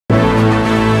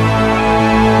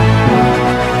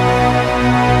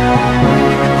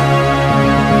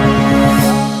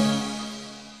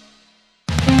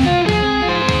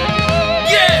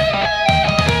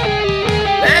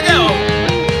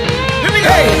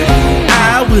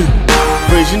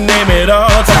always your name at all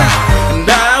times. And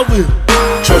I will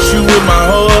trust you with my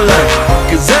whole life,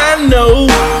 'cause I know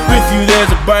with you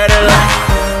there's a bright